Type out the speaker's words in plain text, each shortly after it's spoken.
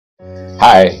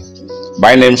Hi,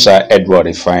 my name's Edward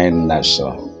Ifine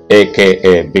Nassau,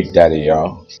 aka Big Daddy,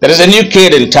 y'all. There is a new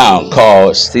kid in town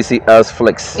called CCS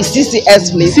Flicks.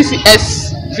 CCS please.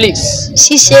 CCS please.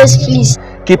 CCS please.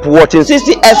 Keep watching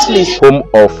CCS please. Home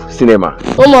of Cinema.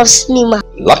 Home of Cinema.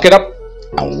 Lock it up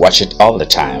and watch it all the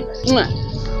time.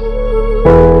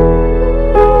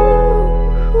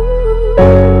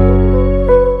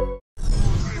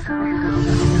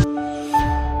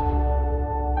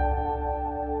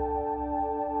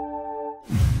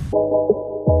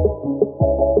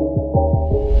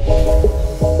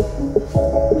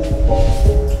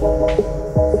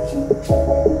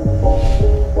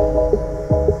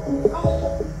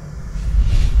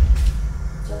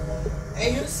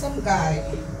 Hey, you're some guy.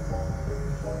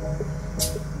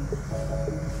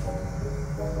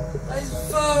 That's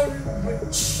very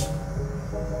rich.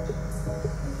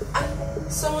 And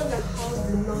someone that has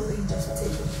the knowledge of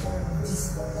taking care of this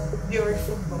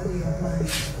beautiful body of mine.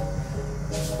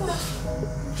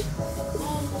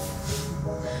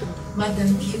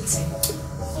 Madam Beauty.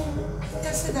 Can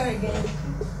I say that again?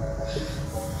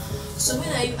 So when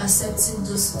are you accepting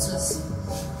those suitors?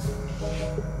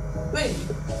 Wait.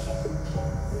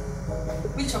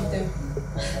 Which of them?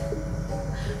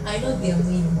 I know they're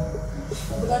winning,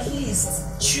 but at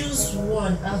least choose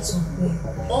one out of them.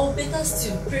 Or better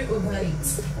still, pray over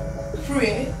it.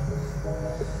 Pray?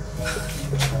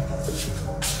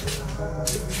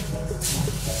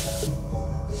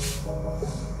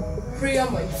 Prayer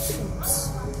my fruits.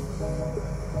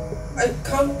 I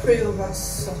can't pray over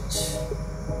such.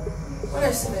 When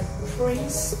I say that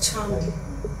Prince Charming,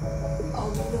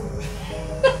 I'll know.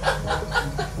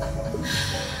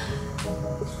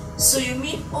 So you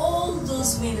mean all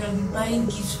those men that will be buying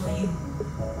gifts for you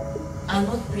are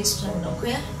not Prince Charming,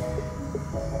 okay?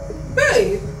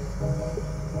 Babe,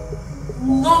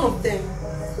 none of them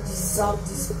deserve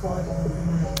this body of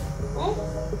mine.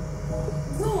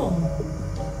 No.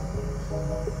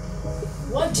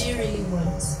 What do you really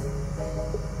want?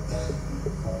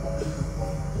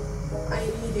 I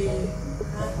need a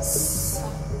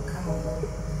handsome cow.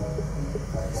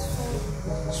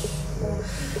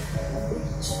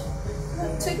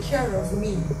 Take care of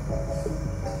me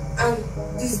and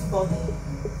this body.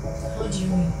 How do you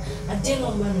mean? Are they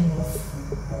not man enough?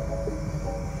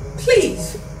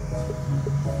 Please,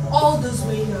 all those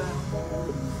women are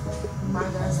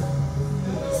mothers.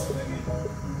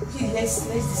 Please,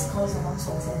 let's discuss about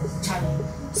something else. Charlie.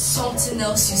 Something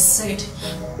else you said.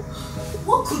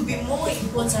 What could be more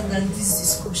important than this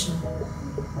discussion?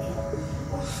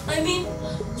 I mean,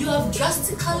 you have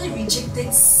drastically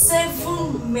rejected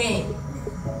 7 men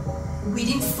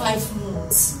within 5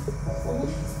 months.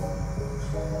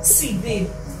 See, babe,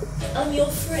 I'm your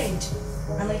friend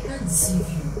and I can't deceive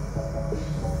you.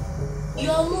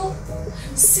 You are not.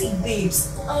 See,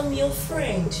 babes, I'm your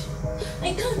friend.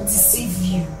 I can't deceive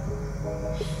you.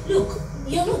 Look,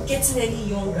 you're not getting any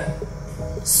younger.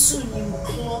 Soon you will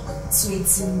clock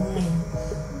 29.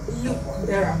 Look,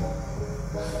 Dara,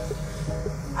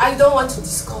 I don't want to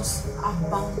discuss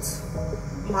about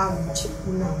marriage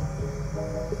now.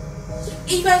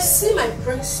 If I see my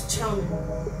Prince Charming,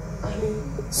 I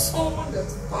mean someone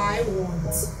that I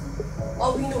want,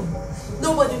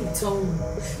 nobody will tell me.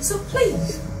 So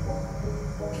please,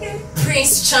 okay?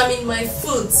 Prince Charming my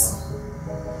foot.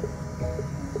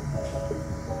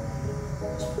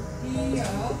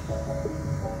 Yeah,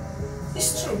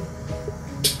 it's true.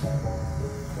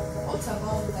 What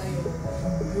about that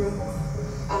broke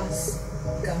ass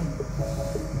guy?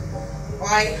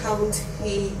 Why haven't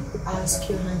he asked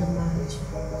you hand in marriage?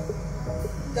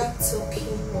 That token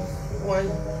of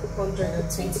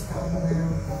 120,000 naira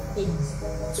is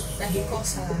that he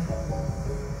calls her.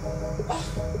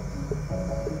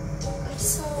 I'm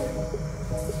sorry.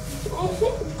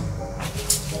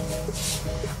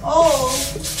 Oh,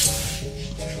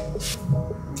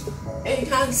 a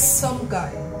handsome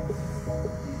guy,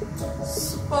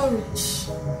 super rich,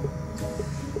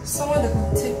 someone that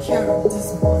can take care of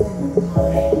this body of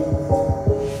mine.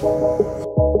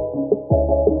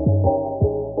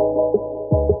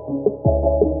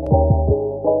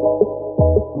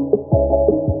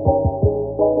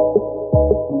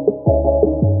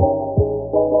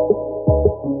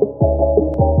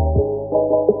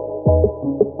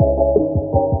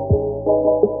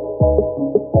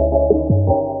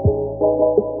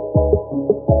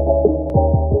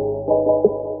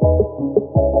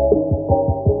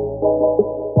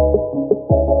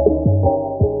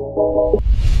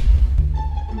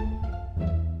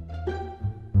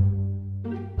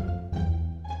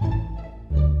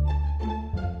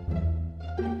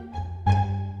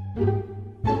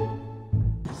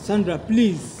 Sandra,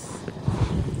 please.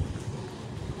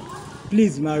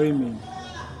 Please marry me.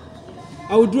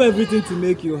 I will do everything to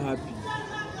make you happy.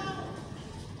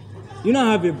 You now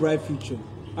have a bright future,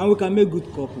 and we can make good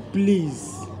couple.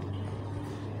 Please.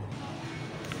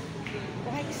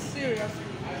 Like, seriously?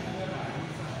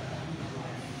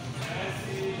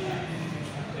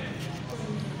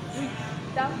 With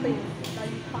that thing that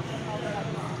you talk about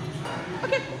right now.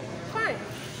 Okay, fine.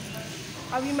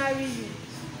 I will marry you.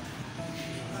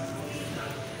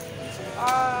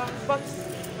 But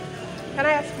can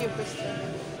I ask you a question?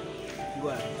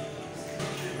 What?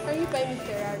 Can you buy me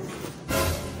Ferrari?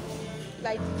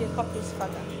 Like Jacob's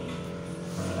father?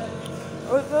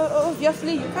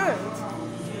 Obviously you can't.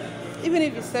 Even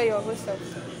if you say your whole self.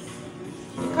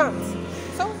 You can't.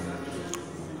 So?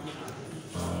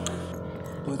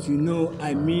 But you know,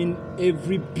 I mean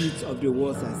every bit of the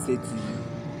words I say to you.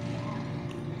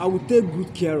 I will take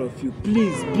good care of you.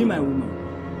 Please, be my woman.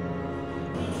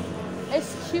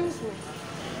 Excuse me.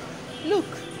 Look.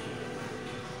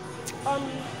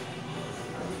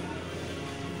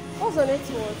 What's the net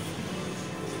worth?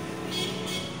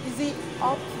 Is it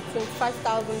up to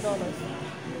 $25,000?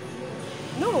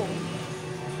 No.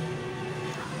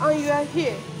 And you are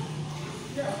here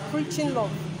preaching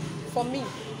love for me.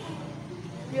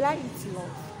 You like it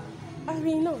love. I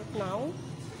mean not now.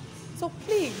 So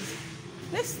please,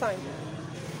 next time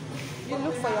you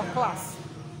look for your class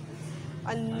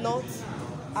and not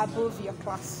above your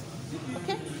class.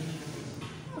 Okay?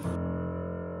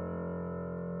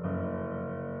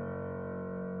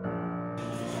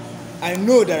 I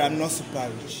know that I'm not super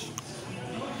rich,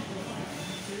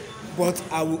 but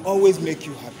I will always make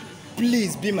you happy.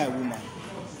 Please be my woman.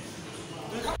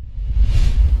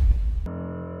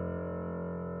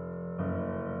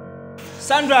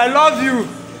 Sandra, I love you.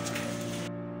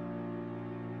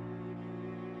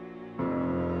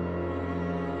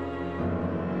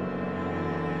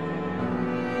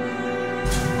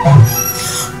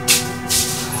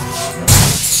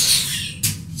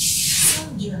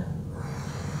 Sandra,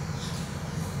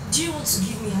 do you want to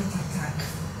give me a heart attack?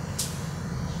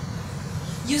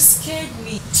 You scared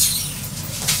me.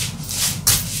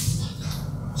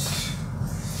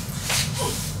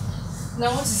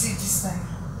 Now what is it this time?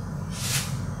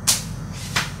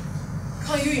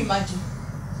 Can you imagine?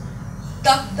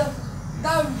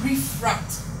 That riff-rat,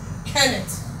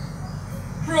 Kenneth,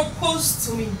 proposed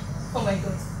to me. Oh my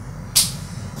God.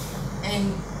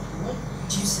 And what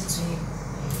did you say to him?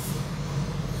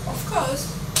 Of course.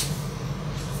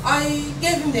 I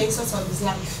gave him the insult of his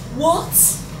life. What?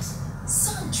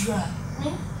 Sandra,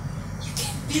 you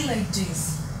can't be like this.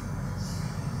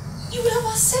 You will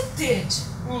have accepted.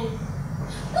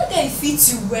 That guy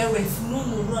fits you well if no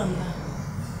run now.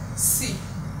 See,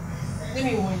 let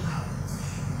me warn you.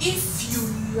 If you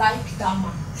like that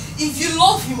man, if you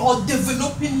love him or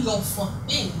developing love for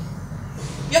him,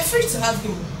 you're free to have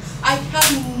him. I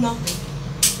have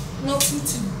nothing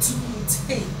to do with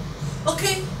him.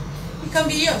 Okay? He can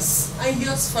be yours and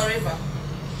yours forever.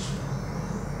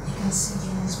 You can see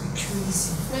you must be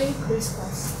crazy. Merry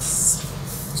Christmas.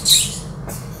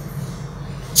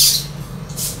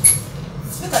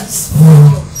 Look at this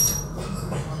video.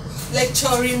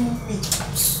 Lecturing me,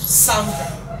 Sandra,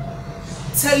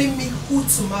 telling me who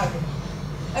to marry.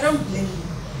 I don't blame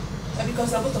you.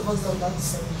 Because both of us don't like the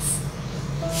same.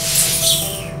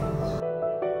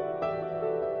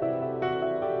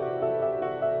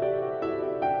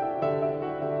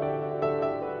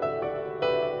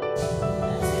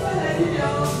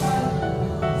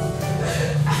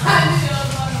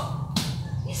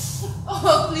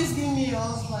 Oh, please give me your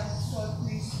husband. Oh,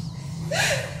 please.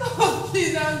 Oh,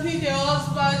 please, I need your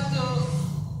husband.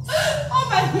 All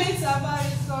my mates are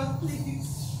married, so please.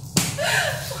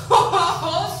 Oh,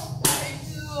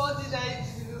 what did I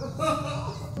do? What did I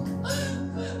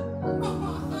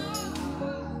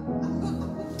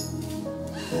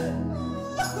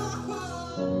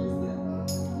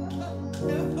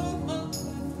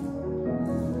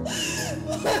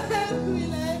When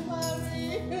will I marry?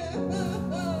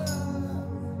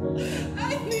 I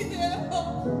need help.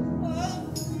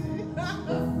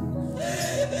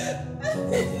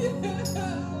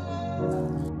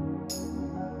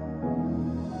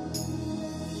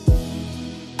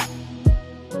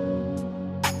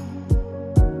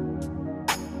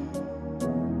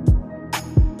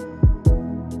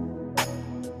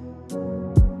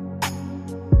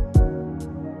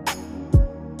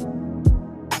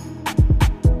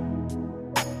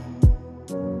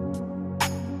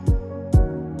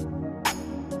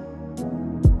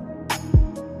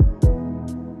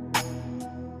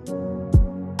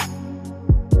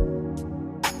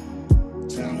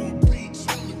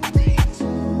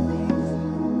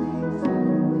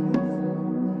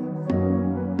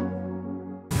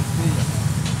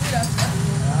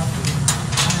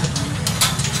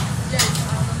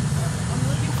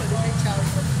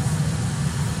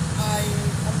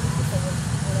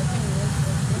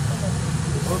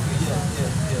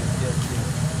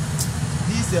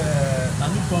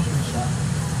 Can you come in, sir?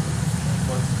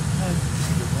 But first,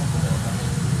 the company,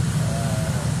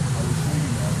 I will show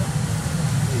you my order.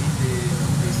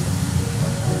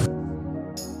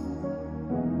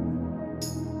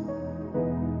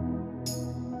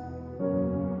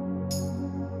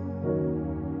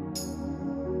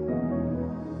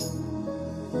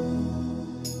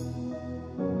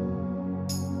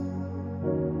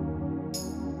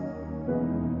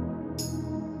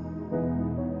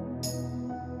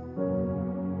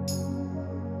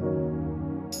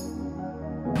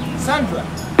 Sandra.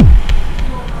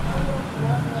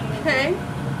 Hey?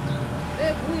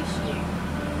 Babe, who is she?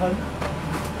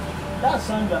 That's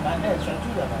Sandra, my ex. I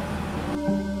told you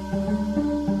about.